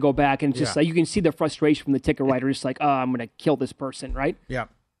one. I want to go back, and just like you can see the frustration from the ticket writer. Just like, oh, I'm going to kill this person, right? Yeah.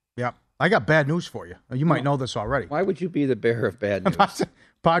 Yeah. I got bad news for you. You might know this already. Why would you be the bearer of bad news?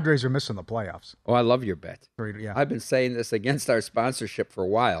 Padres are missing the playoffs. Oh, I love your bet. Yeah. I've been saying this against our sponsorship for a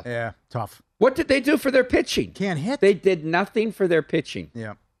while. Yeah, tough. What did they do for their pitching? Can't hit. They did nothing for their pitching.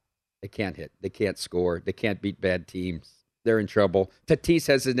 Yeah. They can't hit. They can't score. They can't beat bad teams. They're in trouble. Tatis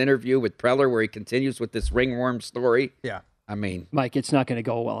has an interview with Preller where he continues with this ringworm story. Yeah. I mean, Mike, it's not going to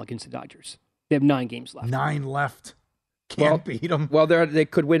go well against the Dodgers. They have 9 games left. 9 left. Can't beat them. Well, they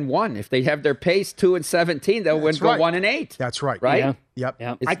could win 1 if they have their pace 2-17. They'll That's go right. 1-8. That's right. Right? Yeah. Yep.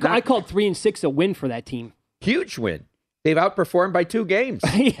 Yeah. It's I called 3-6 a win for that team. Huge win. They've outperformed by 2 games.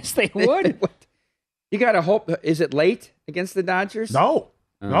 Yes, they would. You got to hope. Is it late against the Dodgers? No.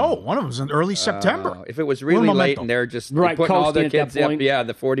 No, one of them's in early September. If it was really We're late momentum. and they're just Right, putting all their coasting at that kids up, point. yeah,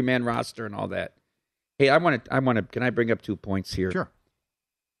 the 40-man roster and all that. Hey, I want to. Can I bring up 2 points here? Sure.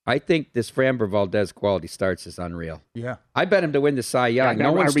 I think this Framber Valdez quality starts is unreal. Yeah. I bet him to win the Cy Young. Yeah,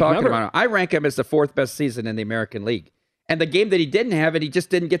 no one's I talking remember. about him. I rank him as the 4th best season in the American League. And the game that he didn't have it, he just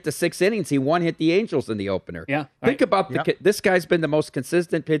didn't get the 6 innings. He hit the Angels in the opener. Yeah. Think about this guy's been the most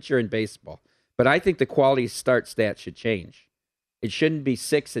consistent pitcher in baseball. But I think the quality start stat should change. It shouldn't be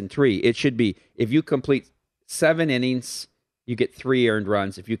 6 and 3. It should be if you complete 7 innings, you get 3 earned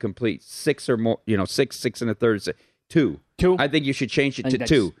runs. If you complete 6 or more, 6 and a third, 2. 2. I think you should change it I to think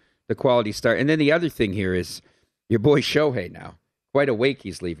 2. The quality start. And then the other thing here is your boy Shohei now. Quite a wake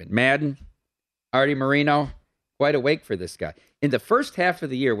he's leaving. Madden, Artie Moreno, quite a wake for this guy. In the first half of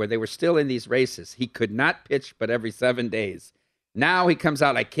the year where they were still in these races, he could not pitch but every 7 days. Now he comes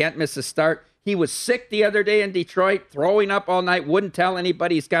out, I can't miss a start. He was sick the other day in Detroit, throwing up all night, wouldn't tell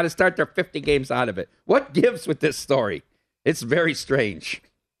anybody. He's got to start their 50 games out of it. What gives with this story? It's very strange.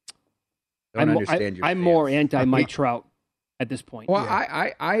 I'm understand your more anti-Mike Trout at this point. Well,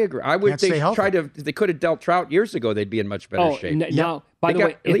 I agree. I would Can't stay healthy. if they could have dealt Trout years ago, they'd be in much better shape. Now, by the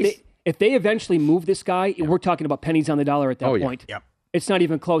way, if they eventually move this guy, we're talking about pennies on the dollar at that point. Yep. It's not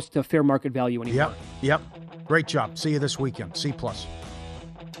even close to fair market value anymore. Yep. Great job. See you this weekend. C+.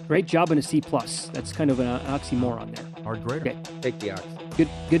 Great job and a C+. That's kind of an oxymoron there. Hard grader. Okay. Take the ox.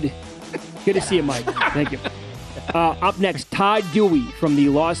 Good to see you, Mike. Thank you. Up next, Todd Dewey from the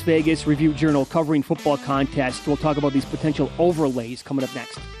Las Vegas Review-Journal covering football contests. We'll talk about these potential overlays coming up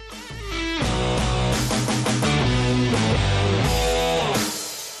next.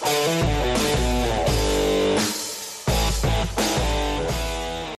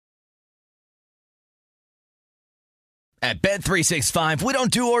 At Bet365, we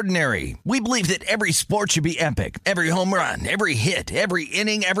don't do ordinary. We believe that every sport should be epic. Every home run, every hit, every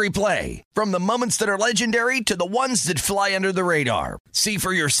inning, every play. From the moments that are legendary to the ones that fly under the radar. See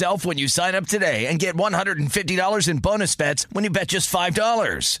for yourself when you sign up today and get $150 in bonus bets when you bet just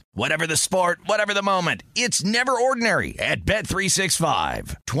 $5. Whatever the sport, whatever the moment, it's never ordinary at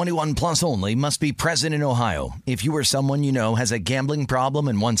Bet365. 21 plus only. Must be present in Ohio. If you or someone you know has a gambling problem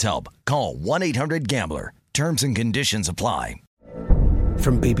and wants help, call 1-800-GAMBLER. Terms and conditions apply.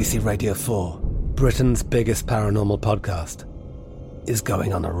 From BBC Radio 4, Britain's biggest paranormal podcast is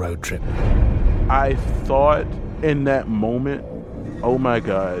going on a road trip. I thought in that moment, oh my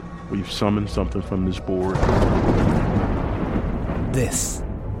God, we've summoned something from this board. This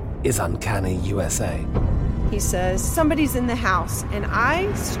is Uncanny USA. He says, somebody's in the house, and I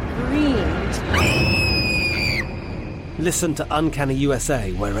screamed. Listen to Uncanny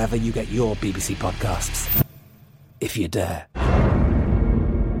USA wherever you get your BBC podcasts, if you dare.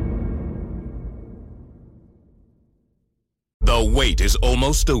 The wait is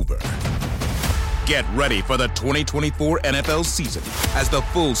almost over. Get ready for the 2024 NFL season as the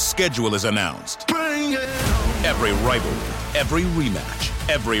full schedule is announced. Every rivalry, every rematch,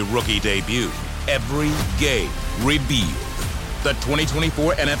 every rookie debut, every game revealed. The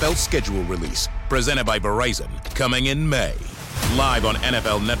 2024 NFL schedule release, presented by Verizon, coming in May. Live on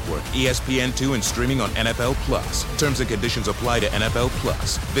NFL Network, ESPN2, and streaming on NFL Plus. Terms and conditions apply to NFL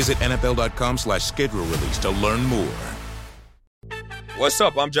Plus. Visit NFL.com/schedule release to learn more. What's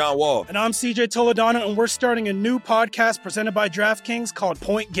up? I'm John Wall. And I'm CJ Toledano, and we're starting a new podcast presented by DraftKings called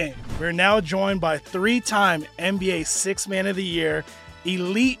Point Game. We're now joined by three-time NBA Sixth Man of the Year,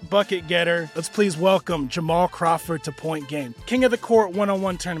 elite bucket getter. Let's please welcome Jamal Crawford to Point Game. King of the Court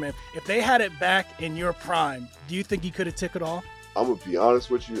one-on-one tournament. If they had it back in your prime, do you think you could have took it all? I'm going to be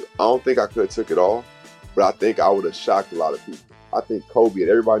honest with you. I don't think I could have took it all, but I think I would have shocked a lot of people. I think Kobe and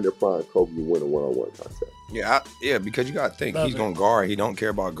everybody in their prime, Kobe would win a one-on-one contest. Yeah, because you got to think, he's going to guard. He don't care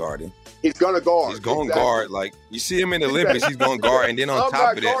about guarding. He's going to guard. He's going to guard. Like, you see him in the Olympics, he's going to guard. And then on top of that.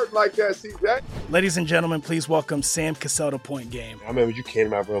 I'm not guarding like that, CJ. Ladies and gentlemen, please welcome Sam Cassell to Point Game. I remember you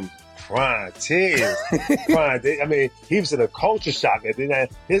came out from crying, tears. I mean, he was in a culture shock. And then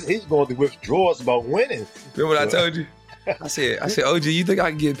he's going through withdrawals about winning. Remember what I told you? I said, OG, you think I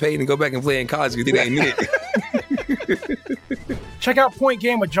can get paid and go back and play in college because it ain't it? Check out Point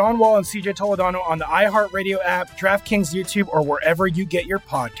Game with John Wall and CJ Toledano on the iHeartRadio app, DraftKings YouTube, or wherever you get your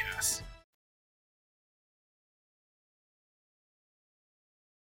podcasts.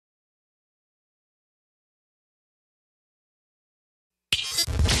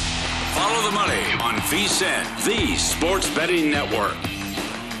 Follow the money on VSiN, the Sports Betting Network.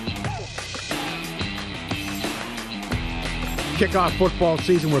 Kick off football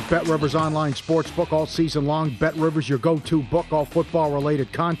season with BetRivers Online Sportsbook all season long. BetRivers, your go-to book, all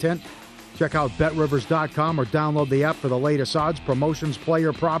football-related content. Check out BetRivers.com or download the app for the latest odds, promotions,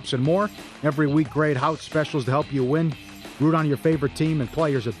 player props, and more. Every week, great house specials to help you win. Root on your favorite team and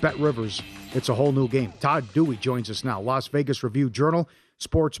players at BetRivers. It's a whole new game. Todd Dewey joins us now, Las Vegas Review-Journal,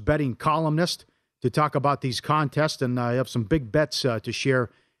 sports betting columnist, to talk about these contests, and I have some big bets to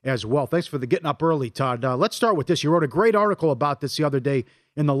share as well. Thanks for the getting up early, Todd. Let's start with this. You wrote a great article about this the other day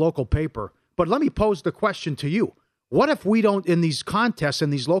in the local paper, but let me pose the question to you. What if we don't, in these contests, in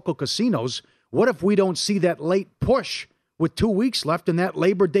these local casinos, what if we don't see that late push with 2 weeks left in that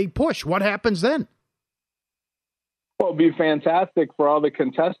Labor Day push? What happens then? Well, it'd be fantastic for all the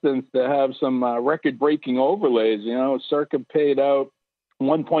contestants to have some record-breaking overlays. You know, Circa paid out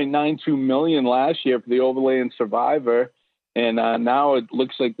 $1.92 million last year for the overlay and Survivor. And now it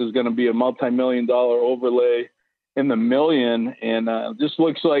looks like there's going to be a multi-million-dollar overlay in the million. And this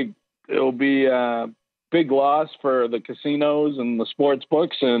looks like it'll be a big loss for the casinos and the sports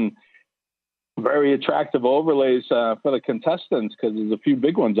books, and very attractive overlays for the contestants because there's a few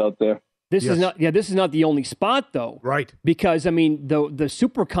big ones out there. This is not the only spot, though. Right. Because, I mean, the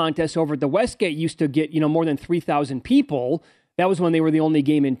super contest over at the Westgate used to get, more than 3,000 people. That was when they were the only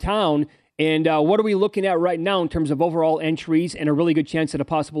game in town. And what are we looking at right now in terms of overall entries and a really good chance at a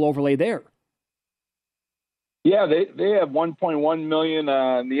possible overlay there? Yeah, they have 1.1 million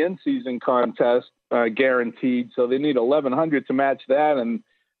in the in-season contest guaranteed, so they need 1,100 to match that, and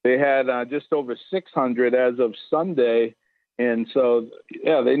they had just over 600 as of Sunday, and so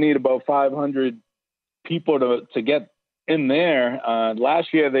they need about 500 people to get in there.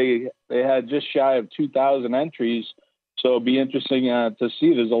 Last year they had just shy of 2,000 entries. So it'll be interesting to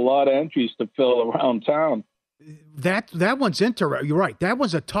see. There's a lot of entries to fill around town. That one's interesting. You're right. That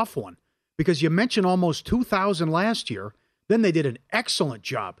was a tough one because you mentioned almost 2,000 last year. Then they did an excellent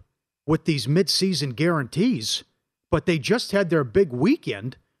job with these mid-season guarantees, but they just had their big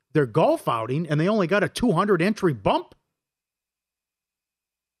weekend, their golf outing, and they only got a 200 entry bump.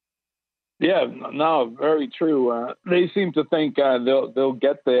 Yeah, no, very true. They seem to think they'll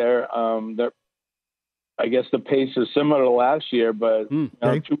get there. I guess the pace is similar to last year, but 2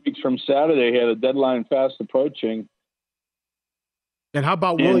 weeks from Saturday, he had a deadline fast approaching. And how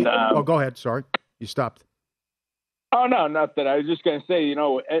about Willie? Go ahead. Sorry, you stopped. Oh no, not that. I was just going to say,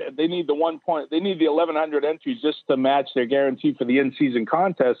 they need they need the 1,100 entries just to match their guarantee for the in-season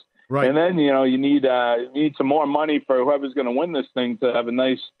contest. Right. And then you need some more money for whoever's going to win this thing to have a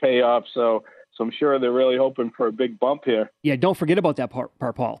nice payoff. So I'm sure they're really hoping for a big bump here. Yeah, don't forget about that part,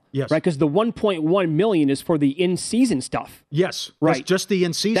 Paul. Yes. Right, because the $1.1 million is for the in-season stuff. Yes. Right. That's just the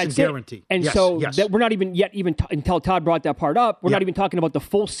in-season guarantee. And that we're not even until Todd brought that part up, we're not even talking about the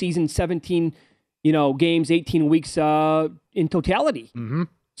full season, 17, games, 18 weeks in totality. Mm-hmm.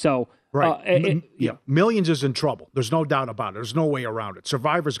 So right. Millions is in trouble. There's no doubt about it. There's no way around it.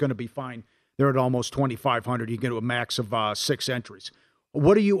 Survivor's going to be fine. They're at almost 2,500. You get to a max of 6 entries.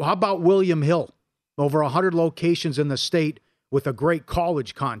 How about William Hill? Over 100 locations in the state with a great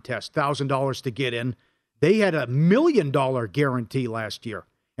college contest, $1,000 to get in. They had $1 million guarantee last year,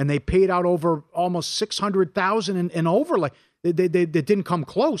 and they paid out over almost $600,000 in overlay. They didn't come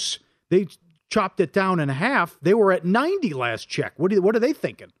close. They chopped it down in half. They were at 90 last check. What are they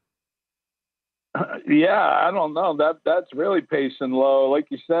thinking? Yeah, I don't know. That's really pacing low. Like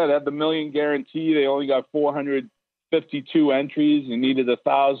you said, had the $1 million guarantee. They only got 452 entries. They needed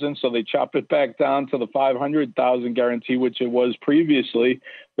 1,000, so they chopped it back down to the 500,000 guarantee, which it was previously.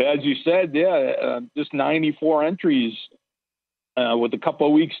 But as you said, just 94 entries with a couple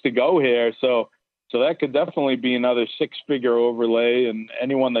of weeks to go here. So that could definitely be another 6-figure overlay. And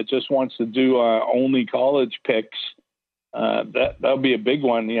anyone that just wants to do only college picks, that'll be a big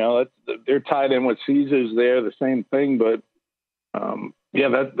one. They're tied in with Caesars there, the same thing. But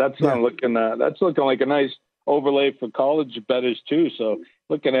that's looking like a nice overlay for college bettors too. So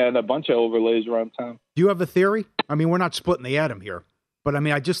looking at a bunch of overlays around town. Do you have a theory? I mean, we're not splitting the atom here, but I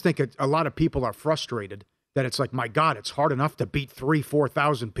mean, I just think a lot of people are frustrated that it's like, my God, it's hard enough to beat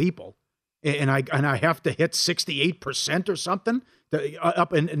 4,000 people. And I have to hit 68% or something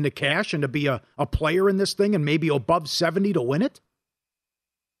up in the cash and to be a player in this thing and maybe above 70 to win it?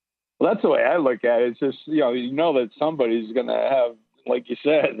 Well, that's the way I look at it. It's just, you know that somebody's going to have, like you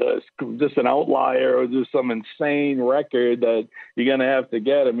said, just an outlier or just some insane record that you're going to have to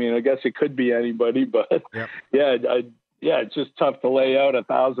get. I mean, I guess it could be anybody, but it's just tough to lay out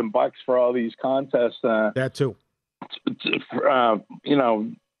 $1,000 for all these contests. That too.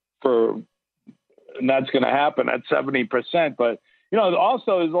 And that's going to happen at 70%. But,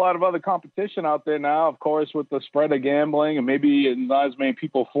 also there's a lot of other competition out there now, of course, with the spread of gambling, and maybe not as many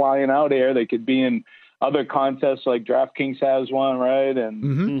people flying out here. They could be in other contests like DraftKings has one, right?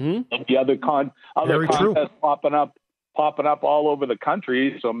 And the other contests popping up all over the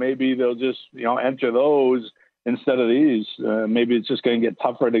country. So maybe they'll just, enter those instead of these. Maybe it's just going to get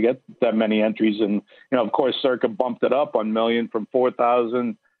tougher to get that many entries. And, of course, Circa bumped it up on million from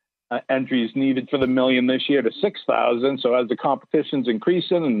 4,000 entries needed for the million this year to 6,000. So as the competition's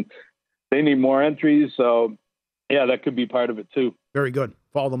increasing and they need more entries. So, that could be part of it too. Very good.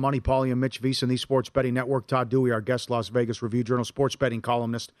 Follow the money, Paulie and Mitch Veasan, the Sports Betting Network. Todd Dewey, our guest, Las Vegas Review-Journal sports betting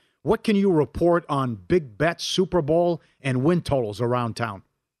columnist. What can you report on big bets, Super Bowl, and win totals around town?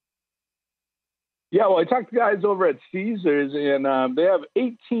 Yeah, well, I talked to guys over at Caesars, and they have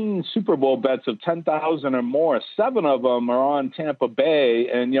 18 Super Bowl bets of 10,000 or more. 7 of them are on Tampa Bay,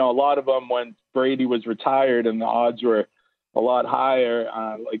 and a lot of them when Brady was retired, and the odds were a lot higher.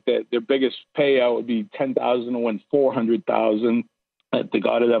 Their biggest payout would be 10,000 to win 400,000. They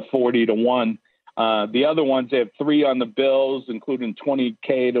got it at 40 to 1. The other ones, they have 3 on the Bills, including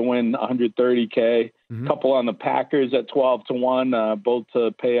 20K to win 130K. A couple on the Packers at 12 to 1, both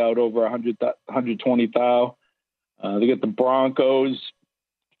to pay out over 120,000. They get the Broncos,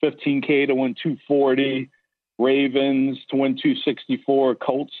 15K to win 240. Ravens to win 264.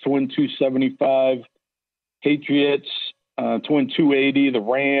 Colts to win 275. Patriots to win 280. The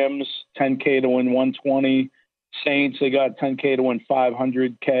Rams, 10K to win 120. Saints, they got 10K to win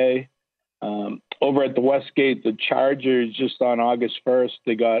 500K. Over at the Westgate, the Chargers, just on August 1st,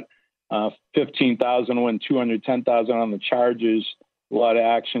 they got 15,000 to win 210,000 on the Chargers. A lot of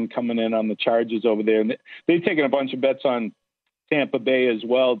action coming in on the Chargers over there. And they've taken a bunch of bets on Tampa Bay as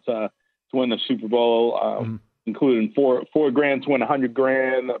well to win the Super Bowl, including $4 grand to win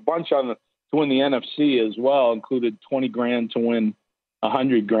 $100,000. A bunch to win the NFC as well, included $20,000 to win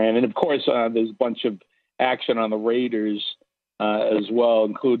 $100,000. And of course, there's a bunch of action on the Raiders as well,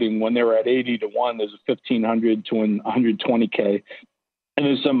 including when they were at 80 to 1, there's a 1,500 to win 120K. And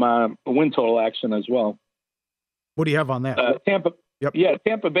there's some win total action as well. What do you have on that? Tampa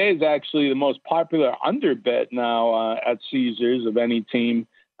Bay is actually the most popular under bet now at Caesars of any team.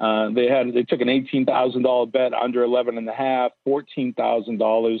 They took an $18,000 bet under 11.5,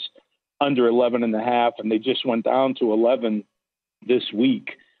 $14,000 under 11.5, and they just went down to 11 this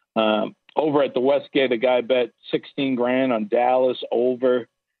week. Over at the Westgate, a guy bet $16,000 on Dallas over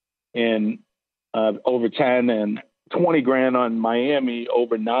 10, and $20,000 on Miami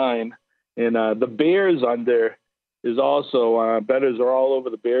over 9. And the Bears under is also bettors are all over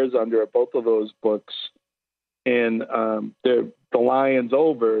the Bears under at both of those books, and the Lions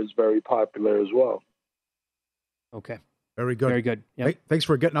over is very popular as well. Okay, very good, very good. Yep. Hey, thanks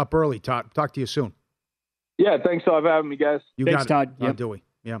for getting up early, Todd. Talk to you soon. Yeah, thanks for having me, guys. Thanks, Todd. Todd Dewey.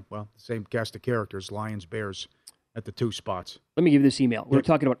 Yeah, well, same cast of characters, Lions, Bears at the 2 spots. Let me give you this email. We're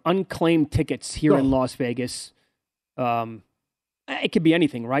talking about unclaimed tickets here in Las Vegas. It could be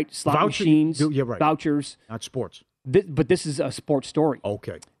anything, right? Slot machines, right. vouchers. Not sports. But this is a sports story.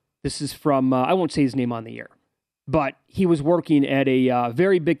 Okay. This is from, I won't say his name on the air, but he was working at a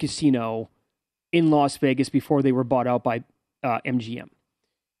very big casino in Las Vegas before they were bought out by MGM.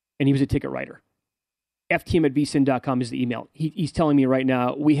 And he was a ticket writer. ftm@vsin.com is the email. He's telling me right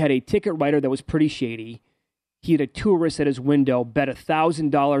now, we had a ticket writer that was pretty shady. He had a tourist at his window, bet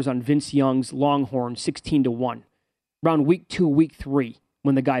 $1,000 on Vince Young's Longhorn, 16-1. Around week 2, week 3,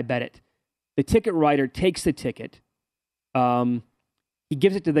 when the guy bet it. The ticket writer takes the ticket. He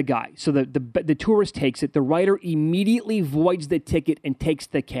gives it to the guy. So the tourist takes it. The writer immediately voids the ticket and takes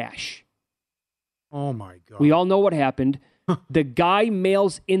the cash. Oh, my God. We all know what happened. The guy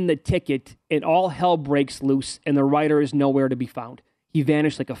mails in the ticket, and all hell breaks loose, and the writer is nowhere to be found. He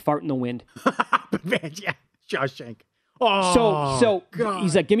vanished like a fart in the wind. Man, yeah, Shawshank. Oh, so God.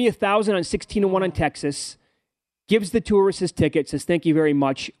 He's like, give me 1,000 on 16-1 on Texas. Gives the tourist his ticket, says, thank you very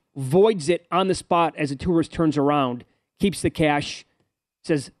much. Voids it on the spot as the tourist turns around. Keeps the cash.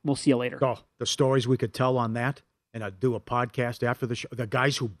 Says, we'll see you later. Oh, the stories we could tell on that, and I'd do a podcast after the show. The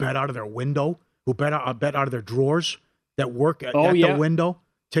guys who bet out of their window, who bet out of their drawers, that work at the window,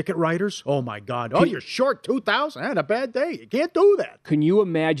 ticket writers. Oh, my God. Oh, you're short 2,000. I had a bad day. You can't do that. Can you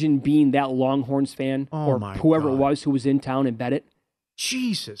imagine being that Longhorns fan or whoever it was who was in town and bet it?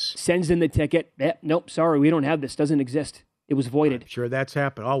 Jesus. Sends in the ticket. Nope, sorry, we don't have this. Doesn't exist. It was voided. I'm sure that's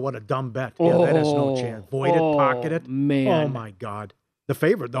happened. Oh, what a dumb bet. Yeah, that has no chance. Voided, pocketed. Man. Oh, my God. The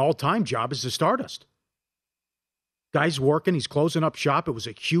favorite, the all-time job is the Stardust. Guy's working. He's closing up shop. It was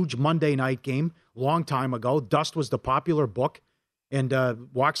a huge Monday night game, long time ago. Dust was the popular book, and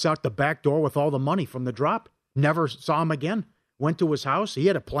walks out the back door with all the money from the drop. Never saw him again. Went to his house. He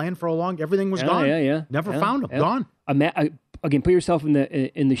had a plan for everything was gone. Never found him. Gone. Again, put yourself in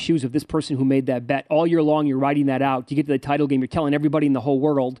the shoes of this person who made that bet. All year long, you're writing that out. You get to the title game, you're telling everybody in the whole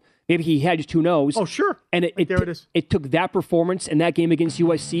world. Maybe he had, just who knows. Oh, sure. And there it is. It took that performance and that game against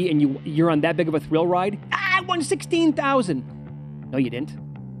USC, and you're on that big of a thrill ride. I won $16,000. No, you didn't.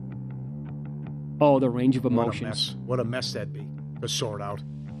 Oh, the range of emotions. What a mess that'd be to sort out.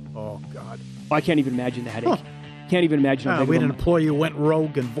 Oh, God. I can't even imagine the headache. Can't even imagine. We had an employee who went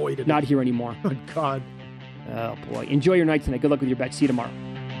rogue and voided. Not here anymore. Good God. Oh, boy. Enjoy your night tonight. Good luck with your bet. See you tomorrow.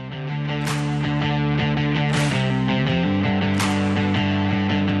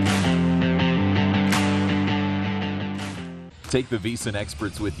 Take the VSiN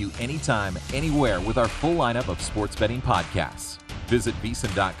experts with you anytime, anywhere with our full lineup of sports betting podcasts. Visit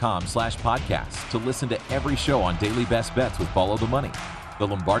VSiN.com/podcasts to listen to every show on Daily Best Bets with Follow the Money, The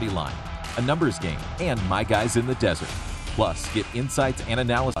Lombardi Line, A Numbers Game, and My Guys in the Desert. Plus, get insights and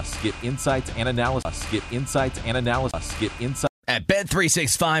analysis. At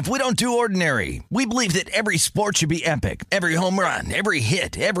Bet365, we don't do ordinary. We believe that every sport should be epic. Every home run, every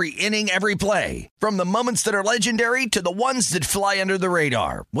hit, every inning, every play. From the moments that are legendary to the ones that fly under the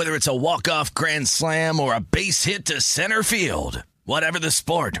radar. Whether it's a walk-off grand slam or a base hit to center field. Whatever the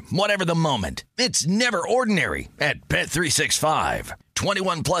sport, whatever the moment. It's never ordinary at Bet365.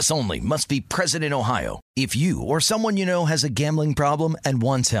 21 plus only. Must be present in Ohio. If you or someone you know has a gambling problem and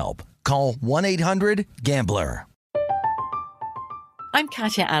wants help, call 1-800-GAMBLER. I'm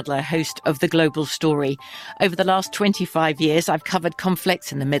Katya Adler, host of The Global Story. Over the last 25 years, I've covered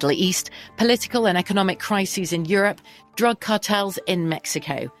conflicts in the Middle East, political and economic crises in Europe, drug cartels in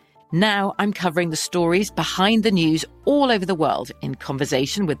Mexico. Now I'm covering the stories behind the news all over the world in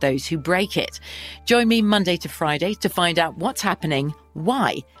conversation with those who break it. Join me Monday to Friday to find out what's happening,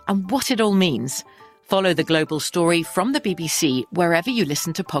 why, and what it all means. Follow The Global Story from the BBC wherever you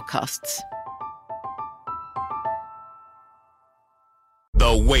listen to podcasts.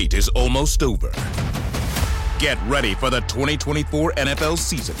 The wait is almost over. Get ready for the 2024 NFL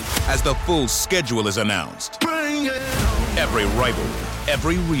season as the full schedule is announced. Every rivalry,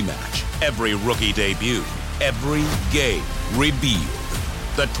 every rematch, every rookie debut, every game revealed.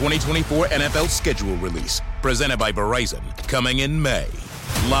 The 2024 NFL schedule release, presented by Verizon, coming in May.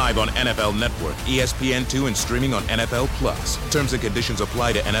 Live on NFL Network, ESPN2, and streaming on NFL Plus. Terms and conditions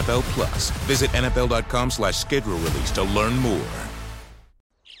apply to NFL Plus. Visit NFL.com/schedule release to learn more.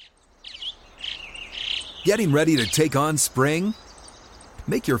 Getting ready to take on spring?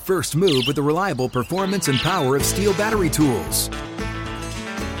 Make your first move with the reliable performance and power of Steel battery tools.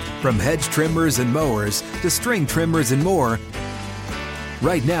 From hedge trimmers and mowers to string trimmers and more,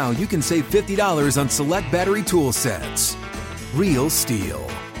 right now you can save $50 on select battery tool sets. Real Steel.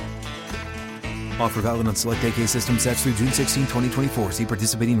 Offer valid on select AK system sets through June 16, 2024. See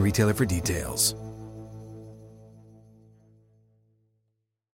participating retailer for details.